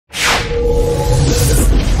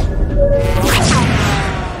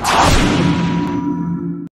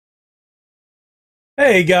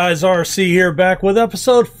Hey guys, RC here, back with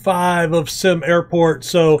episode 5 of SimAirport.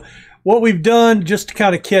 So what we've done, just to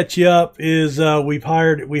kind of catch you up, is we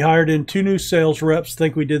hired in 2 new sales reps. I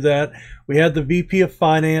think we did that. We had the VP of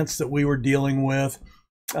Finance that we were dealing with.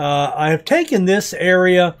 I have taken this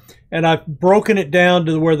area and I've broken it down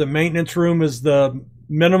to where the maintenance room is the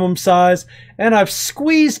minimum size, and I've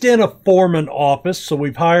squeezed in a foreman office. So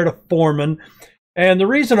we've hired a foreman. And the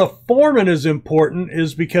reason a foreman is important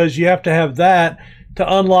is because you have to have that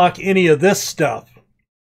to unlock any of this stuff.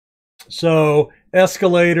 So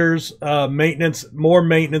escalators, maintenance, more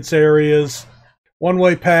maintenance areas,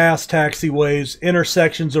 one-way pass, taxiways,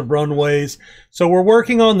 intersections of runways. So we're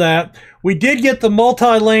working on that. We did get the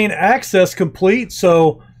multi-lane access complete.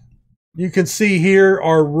 So you can see here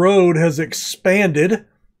our road has expanded,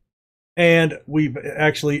 and we've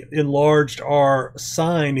actually enlarged our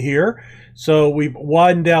sign here. So we've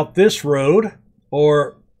widened out this road,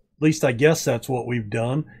 or at least I guess that's what we've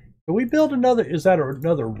done. Can we build another? Is that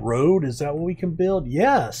another road? Is that what we can build?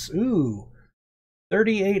 Yes. Ooh,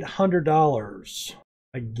 $3,800.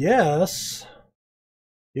 I guess.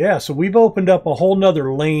 Yeah, so we've opened up a whole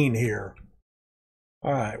nother lane here.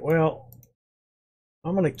 All right, well,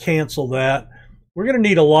 I'm going to cancel that. We're going to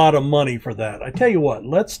need a lot of money for that. I tell you what,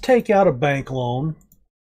 let's take out a bank loan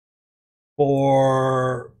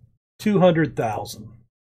for $200,000.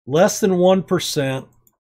 Less than 1%.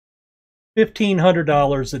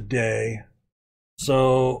 $1,500 a day.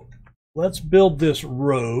 So let's build this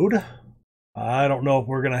road. I don't know if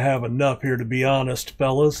we're going to have enough here, to be honest,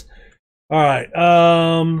 fellas. All right.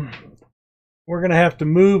 We're going to have to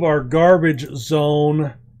move our garbage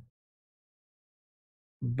zone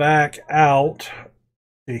back out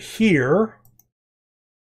to here.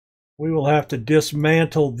 We will have to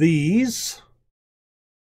dismantle these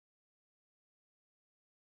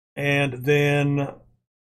and then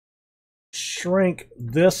shrink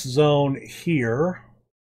this zone here.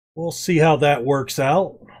 We'll see how that works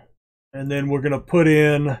out. And then we're going to put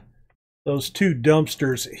in those 2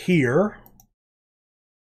 dumpsters here.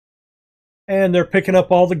 And they're picking up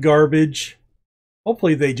all the garbage.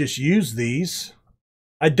 Hopefully they just use these.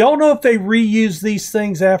 I don't know if they reuse these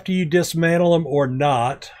things after you dismantle them or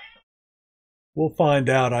not. We'll find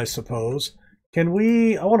out, I suppose. Can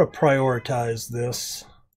we? I want to prioritize this.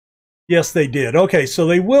 Yes, they did. Okay, so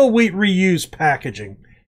they will reuse packaging.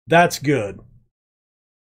 That's good.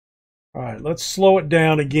 All right, let's slow it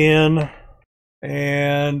down again.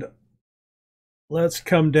 And let's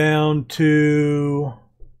come down to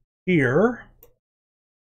here.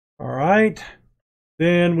 All right.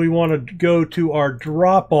 Then we want to go to our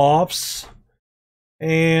drop-offs,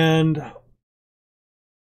 and I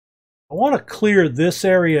want to clear this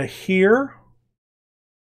area here,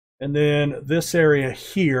 and then this area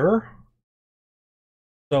here.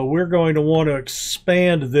 So we're going to want to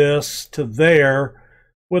expand this to there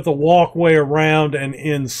with a walkway around and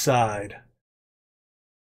inside.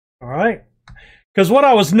 All right. Because what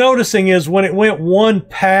I was noticing is when it went one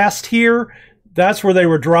past here, that's where they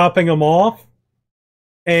were dropping them off.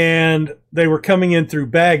 And they were coming in through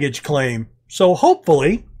baggage claim. So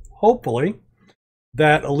hopefully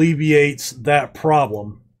that alleviates that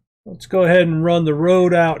problem. Let's go ahead and run the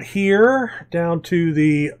road out here down to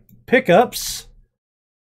the pickups.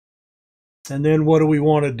 And then what do we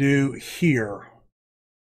want to do here?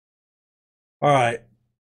 All right.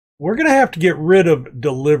 We're going to have to get rid of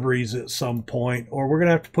deliveries at some point, or we're going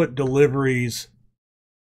to have to put deliveries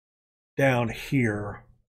down here.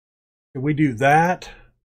 Can we do that?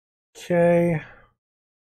 Okay.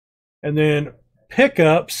 And then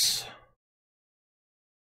pickups,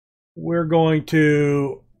 we're going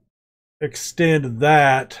to extend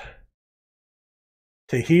that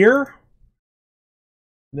to here.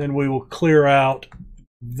 Then we will clear out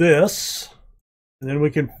this, and then we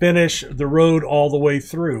can finish the road all the way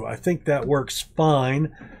through. I think that works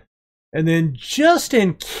fine. And then just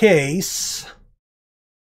in case,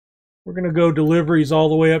 we're going to go deliveries all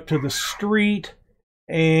the way up to the street,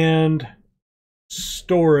 and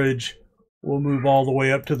storage will move all the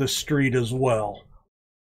way up to the street as well.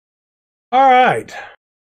 All right.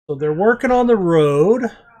 So they're working on the road,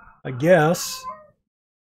 I guess.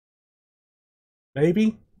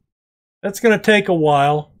 Maybe. That's going to take a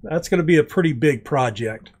while. That's going to be a pretty big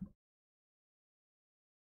project.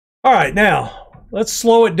 All right, now let's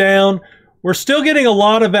slow it down. We're still getting a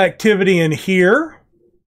lot of activity in here.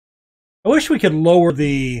 I wish we could lower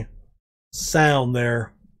the sound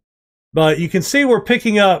there, but you can see we're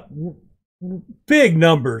picking up big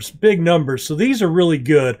numbers. So these are really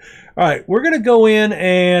good. All right, we're going to go in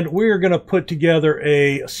and we're going to put together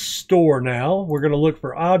a store now. We're going to look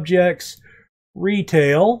for objects,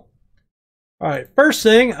 retail. All right, first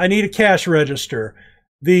thing, I need a cash register.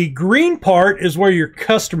 The green part is where your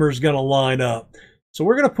customer is going to line up. So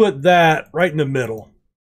we're going to put that right in the middle.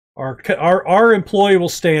 Our employee will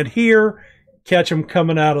stand here, catch them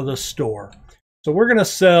coming out of the store. So we're going to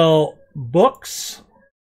sell books.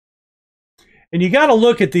 And you got to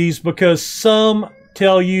look at these because some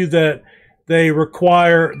tell you that they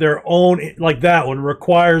require their own, like that one,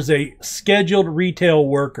 requires a scheduled retail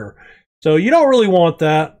worker. So you don't really want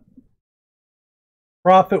that.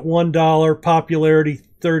 Profit $1, popularity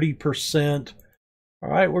 30%. All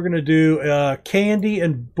right, we're going to do candy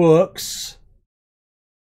and books.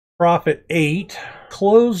 Profit 8.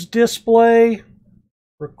 Closed display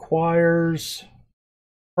requires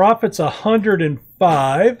profits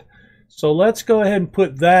 105. So let's go ahead and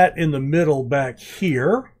put that in the middle back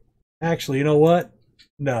here. Actually, you know what?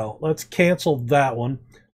 No, let's cancel that one.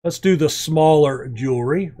 Let's do the smaller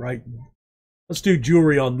jewelry, right? Let's do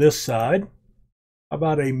jewelry on this side. How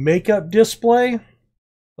about a makeup display?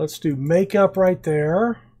 Let's do makeup right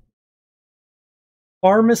there.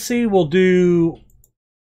 Pharmacy, we'll do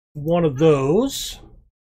one of those.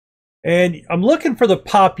 And I'm looking for the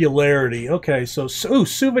popularity. Okay, so ooh,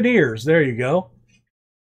 souvenirs. There you go.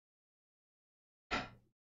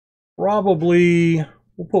 Probably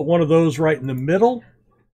we'll put one of those right in the middle.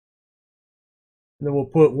 And then we'll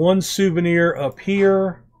put one souvenir up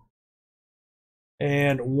here.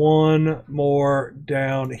 And one more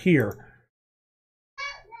down here.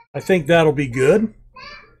 I think that'll be good.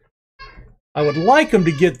 I would like them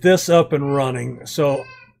to get this up and running. So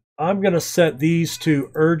I'm going to set these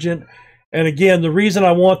to urgent. And again, the reason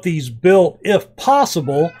I want these built, if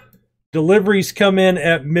possible, deliveries come in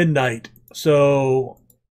at midnight. So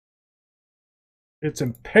it's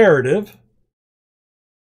imperative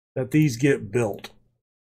that these get built.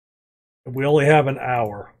 We only have an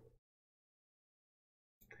hour.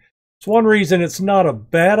 It's one reason it's not a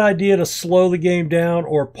bad idea to slow the game down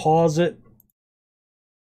or pause it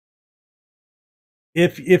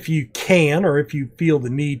if you can, or if you feel the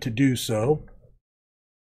need to do so.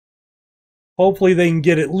 Hopefully they can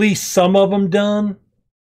get at least some of them done.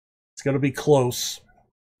 It's going to be close.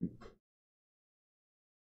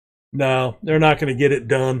 No, they're not going to get it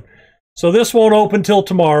done. So this won't open till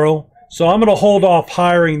tomorrow. So I'm going to hold off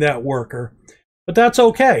hiring that worker. But that's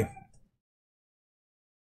okay.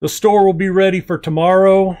 The store will be ready for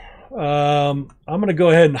tomorrow. I'm going to go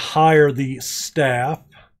ahead and hire the staff.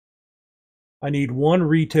 I need one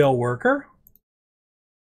retail worker.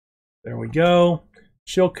 There we go.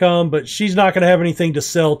 She'll come, but she's not going to have anything to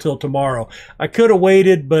sell till tomorrow. I could have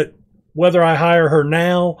waited, but whether I hire her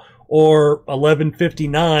now or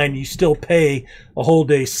 $11.59, you still pay a whole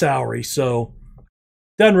day's salary, so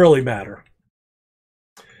doesn't really matter.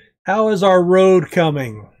 How is our road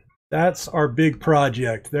coming? That's our big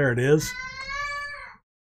project. There it is.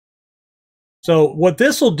 So what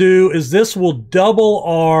this will do is this will double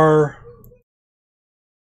our,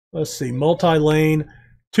 let's see, multi-lane,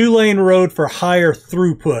 2-lane road for higher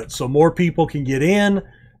throughput, so more people can get in.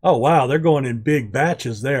 Oh, wow, they're going in big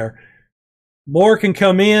batches there. More can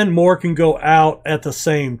come in, more can go out at the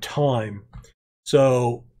same time.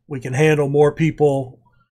 So we can handle more people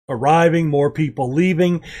arriving, more people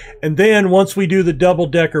leaving. And then once we do the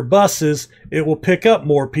double-decker buses, it will pick up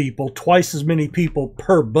more people, twice as many people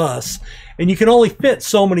per bus. And you can only fit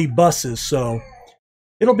so many buses, so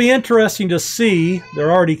it'll be interesting to see.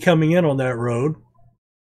 They're already coming in on that road.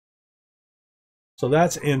 So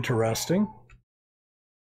that's interesting.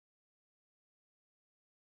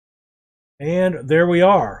 And there we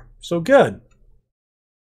are. So good.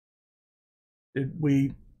 Did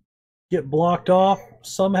we get blocked off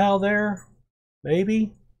somehow there?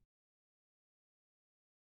 Maybe?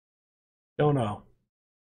 Don't know.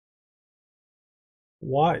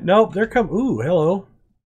 Why? Nope, they're coming. Ooh, hello.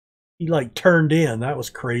 He like turned in. That was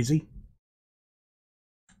crazy.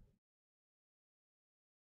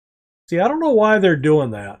 See, I don't know why they're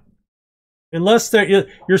doing that. Unless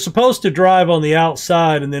you're supposed to drive on the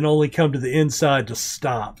outside and then only come to the inside to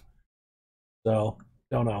stop. So,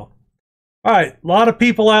 don't know. All right, a lot of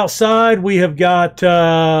people outside. We have got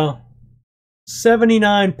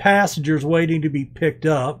 79 passengers waiting to be picked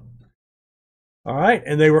up. All right,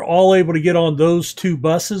 and they were all able to get on those 2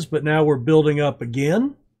 buses, but now we're building up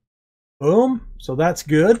again. Boom, so that's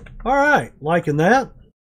good. All right, liking that.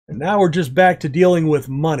 And now we're just back to dealing with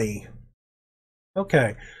money.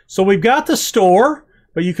 Okay, so we've got the store,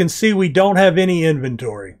 but you can see we don't have any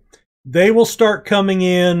inventory. They will start coming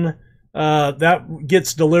in. That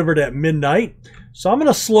gets delivered at midnight. So I'm going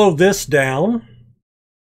to slow this down.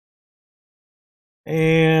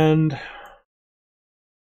 And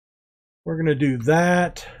we're going to do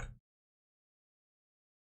that.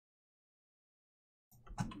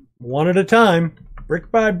 one at a time,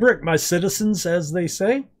 brick by brick, my citizens, as they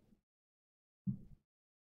say.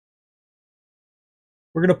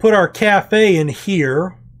 We're going to put our cafe in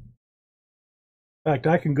here. In fact,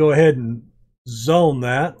 I can go ahead and zone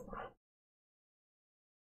that.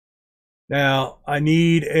 Now, I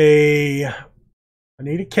need a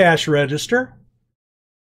cash register.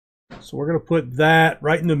 So we're going to put that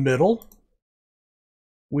right in the middle.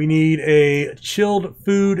 We need a chilled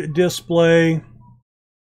food display.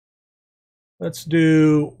 Let's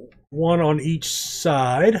do one on each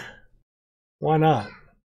side. Why not?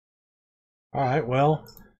 All right, well,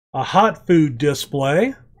 a hot food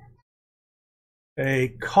display, a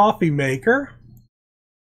coffee maker,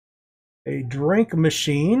 a drink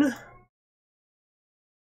machine,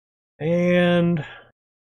 and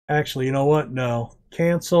actually, you know what? No.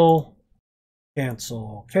 Cancel,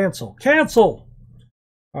 cancel, cancel, cancel.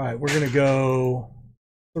 All right, we're going to go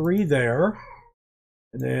 3 there.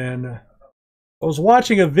 And then I was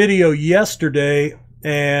watching a video yesterday,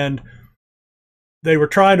 and they were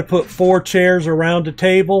trying to put 4 chairs around a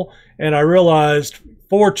table, and I realized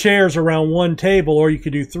 4 chairs around one table, or you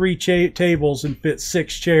could do 3 tables and fit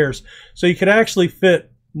 6 chairs. So you could actually fit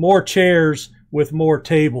more chairs with more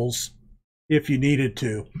tables if you needed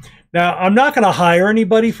to. Now, I'm not going to hire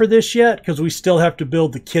anybody for this yet because we still have to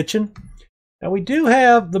build the kitchen. Now, we do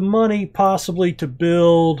have the money possibly to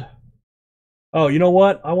build... Oh, you know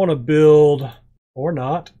what? I want to build... Or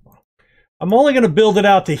not. I'm only going to build it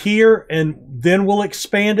out to here, and then we'll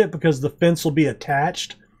expand it because the fence will be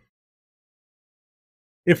attached.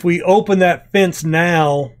 If we open that fence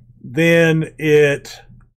now, then it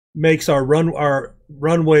makes our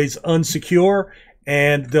runways unsecure,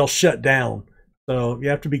 and they'll shut down. So you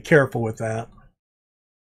have to be careful with that.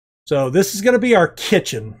 So this is going to be our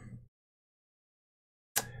kitchen.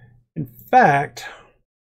 In fact,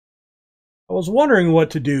 I was wondering what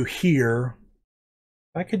to do here.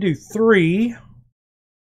 I could do 3.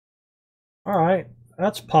 All right,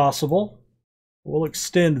 that's possible. We'll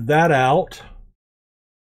extend that out.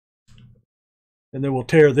 And then we'll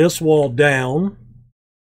tear this wall down.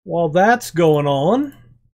 While that's going on,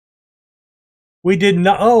 we did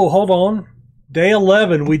not... Oh, hold on. Day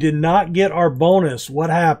 11, we did not get our bonus. What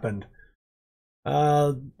happened?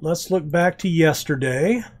 Let's look back to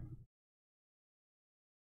yesterday.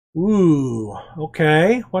 Ooh,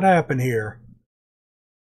 okay. What happened here?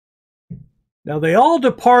 Now, they all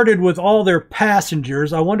departed with all their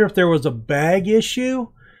passengers. I wonder if there was a bag issue.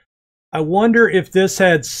 I wonder if this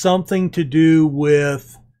had something to do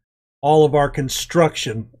with all of our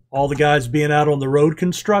construction. All the guys being out on the road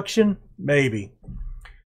construction? Maybe.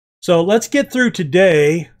 So let's get through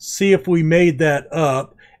today, see if we made that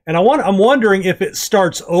up. And I'm wondering if it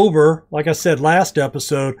starts over, like I said last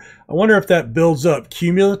episode. I wonder if that builds up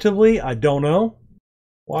cumulatively. I don't know.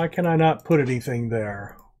 Why can I not put anything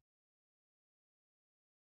there?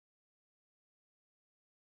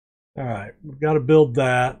 All right, we've got to build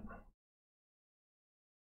that.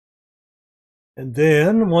 And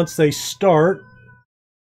then once they start,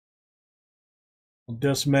 we'll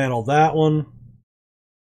dismantle that one.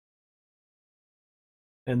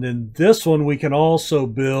 And then this one we can also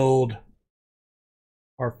build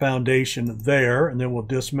our foundation there, and then we'll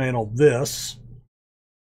dismantle this.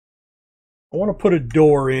 I want to put a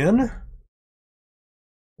door in.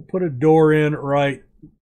 I'll put a door in right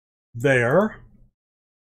there.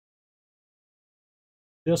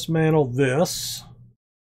 Dismantle this.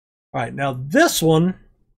 All right, now this one,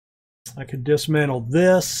 I could dismantle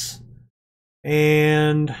this,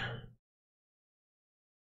 and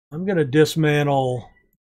I'm going to dismantle...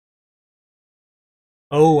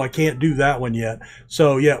 Oh, I can't do that one yet.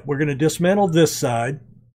 So, yeah, we're going to dismantle this side,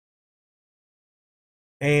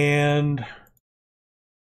 and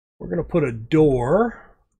we're going to put a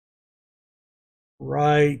door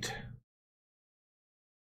right...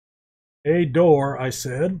 A door, I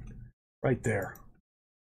said, right there.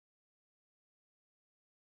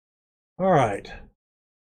 All right.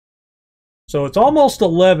 So it's almost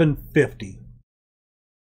 11:50.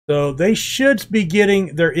 So they should be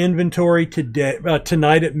getting their inventory today,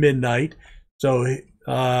 tonight at midnight. So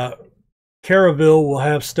Caraville will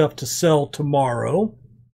have stuff to sell tomorrow.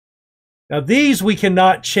 Now these we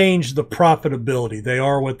cannot change the profitability. They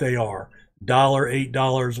are what they are. $1,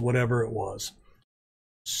 $8, whatever it was.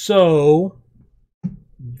 So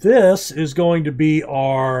this is going to be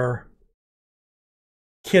our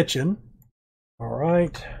kitchen. All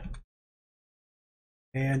right.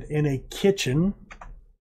 And in a kitchen,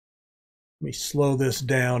 let me slow this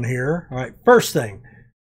down here. All right, first thing,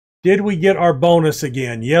 did we get our bonus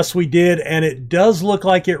again? Yes, we did, and it does look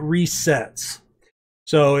like it resets.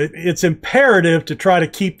 So it's imperative to try to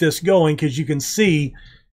keep this going because you can see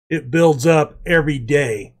it builds up every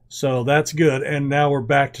day. So that's good. And now we're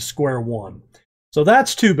back to square one. So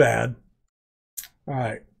that's too bad. All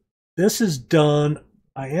right. This is done.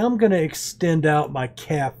 I am going to extend out my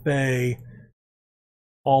cafe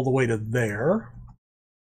all the way to there.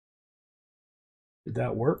 Did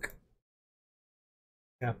that work?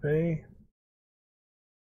 Cafe?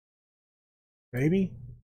 Maybe?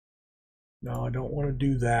 No, I don't want to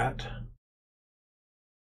do that.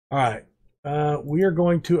 All right. We are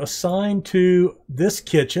going to assign to this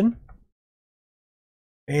kitchen.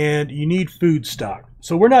 And you need food stock.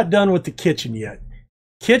 So we're not done with the kitchen yet.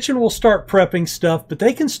 Kitchen will start prepping stuff, but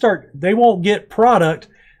they won't get product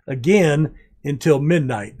again until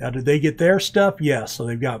midnight. Now, did they get their stuff? Yes. So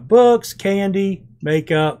they've got books, candy,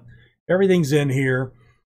 makeup, everything's in here.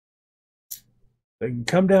 They can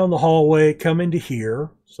come down the hallway, come into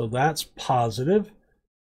here. So that's positive.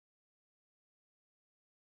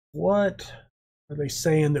 What are they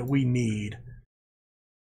saying that we need?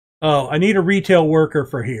 Oh, I need a retail worker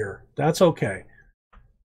for here. That's okay.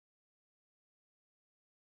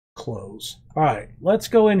 Close. All right, let's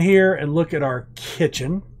go in here and look at our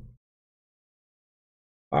kitchen.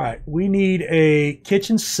 All right, we need a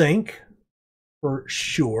kitchen sink for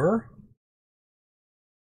sure.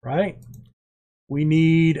 Right? We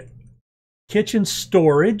need kitchen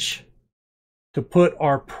storage to put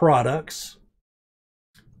our products.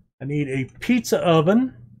 I need a pizza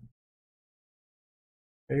oven,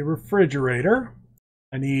 a refrigerator.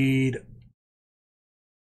 I need,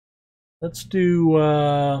 let's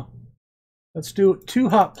do 2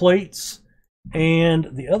 hot plates. And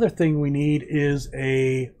the other thing we need is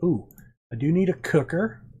I do need a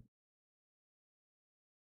cooker.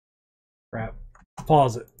 Crap,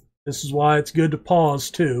 pause it. This is why it's good to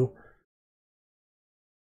pause too.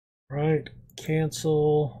 Right,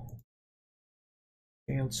 cancel,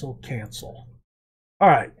 cancel, cancel. All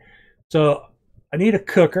right, so I need a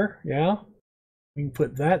cooker, yeah. We can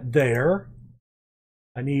put that there.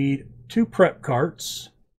 I need 2 prep carts,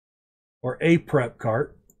 or a prep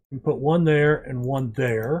cart. We can put one there and one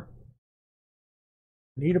there.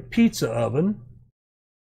 I need a pizza oven.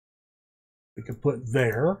 We can put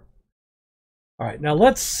there. All right, now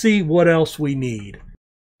let's see what else we need.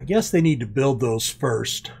 I guess they need to build those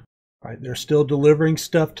first. All right, they're still delivering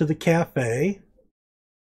stuff to the cafe.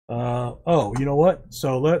 Oh, you know what?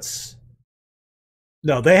 So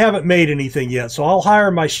no, they haven't made anything yet. So I'll hire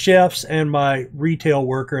my chefs and my retail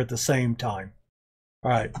worker at the same time. All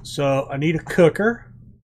right, so I need a cooker,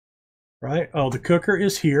 right? Oh, the cooker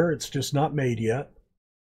is here. It's just not made yet.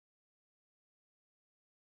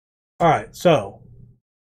 All right, so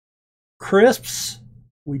crisps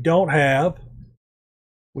we don't have.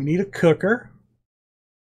 We need a cooker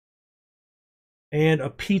and a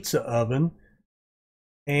pizza oven.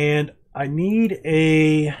 And I need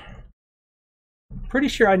pretty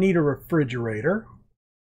sure I need a refrigerator.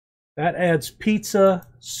 That adds pizza,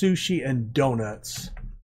 sushi, and donuts.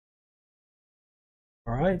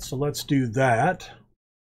 All right, so let's do that.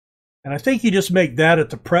 And I think you just make that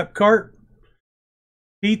at the prep cart.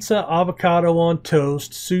 Pizza, avocado on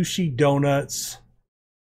toast, sushi, donuts.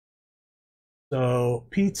 So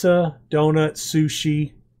pizza, donut,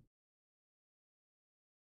 sushi.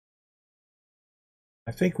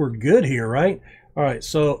 I think we're good here, right? All right,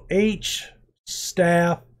 so H,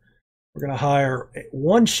 staff. We're going to hire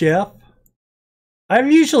 1 chef.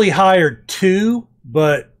 I've usually hired 2,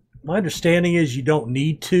 but my understanding is you don't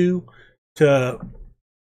need 2 to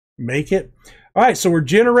make it. All right, so we're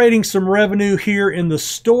generating some revenue here in the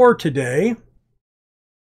store today.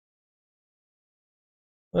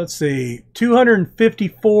 Let's see,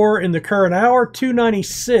 254 in the current hour,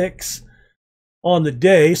 296 on the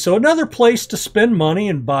day. So another place to spend money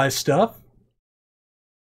and buy stuff.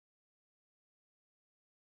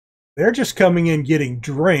 They're just coming in getting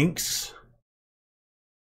drinks.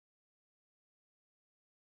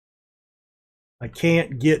 I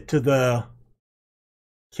can't get to the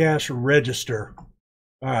cash register.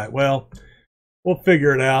 All right, well, we'll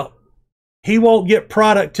figure it out. He won't get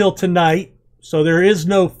product till tonight, so there is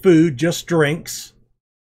no food, just drinks.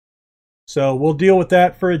 So we'll deal with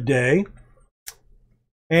that for a day.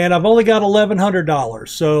 And I've only got $1,100,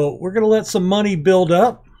 so we're going to let some money build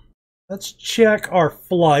up. Let's check our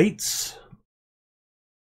flights.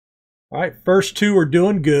 All right, first 2 are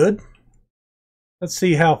doing good. Let's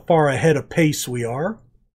see how far ahead of pace we are.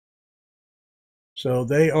 So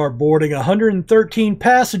they are boarding 113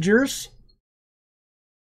 passengers.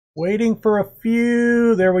 Waiting for a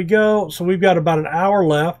few. There we go. So we've got about an hour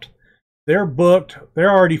left. They're booked.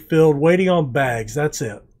 They're already filled, waiting on bags. That's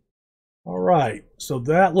it. All right, so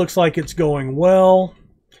that looks like it's going well.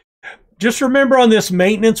 Just remember on this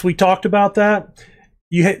maintenance, we talked about that.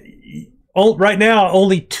 Right now,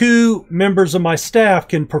 only 2 members of my staff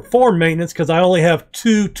can perform maintenance because I only have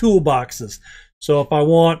 2 toolboxes. So if I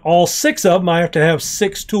want all 6 of them, I have to have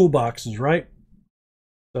 6 toolboxes, right?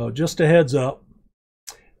 So just a heads up.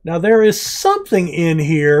 Now there is something in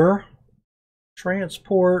here.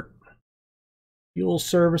 Transport, fuel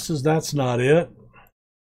services, that's not it.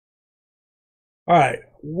 All right,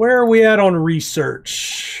 where are we at on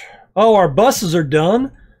research? Oh, our buses are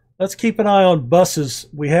done. Let's keep an eye on buses.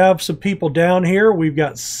 We have some people down here. We've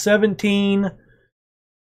got 17,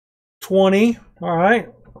 20. All right.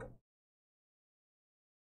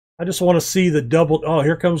 I just want to see the double. Oh,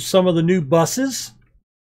 here comes some of the new buses.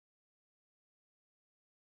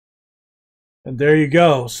 And there you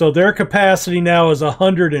go. So their capacity now is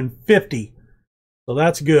 150. So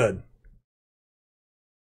that's good.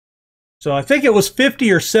 So I think it was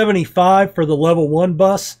 50 or 75 for the level 1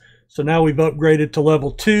 bus. So now we've upgraded to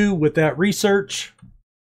level 2 with that research.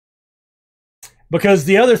 Because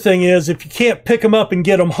the other thing is, if you can't pick them up and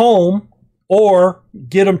get them home or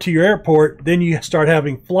get them to your airport, then you start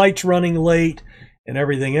having flights running late and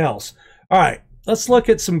everything else. All right, let's look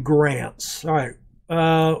at some grants. All right,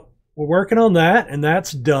 we're working on that, and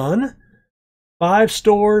that's done. 5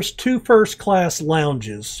 stores, 2 first-class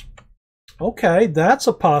lounges. Okay, that's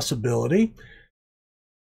a possibility.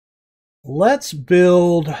 Let's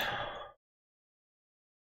build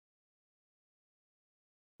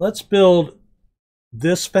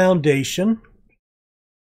this foundation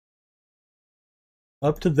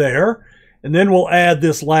up to there, and then we'll add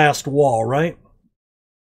this last wall, right?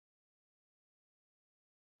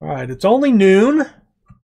 All right, it's only noon,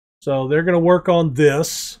 so they're going to work on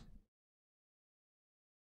this.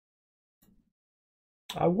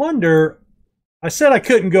 I wonder, I said I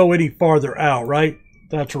couldn't go any farther out, right?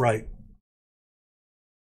 That's right.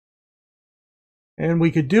 And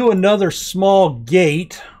we could do another small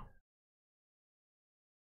gate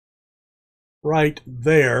right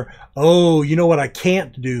there. Oh, you know what I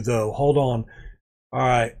can't do though? Hold on. All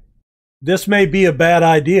right. This may be a bad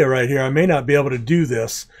idea right here. I may not be able to do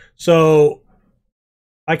this. So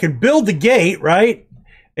I can build the gate, right?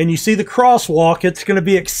 And you see the crosswalk. It's going to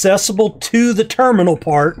be accessible to the terminal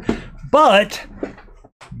part. But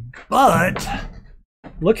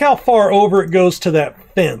look how far over it goes to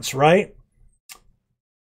that fence, right?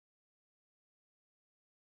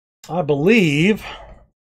 I believe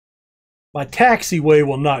my taxiway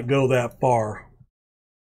will not go that far.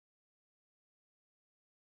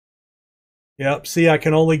 Yep, see, I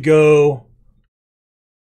can only go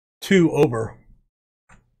 2 over.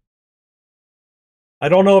 I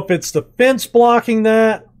don't know if it's the fence blocking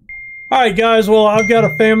that. All right, guys, well, I've got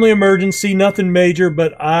a family emergency, nothing major,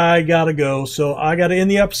 but I gotta go. So I gotta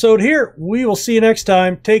end the episode here. We will see you next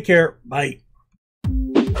time. Take care. Bye.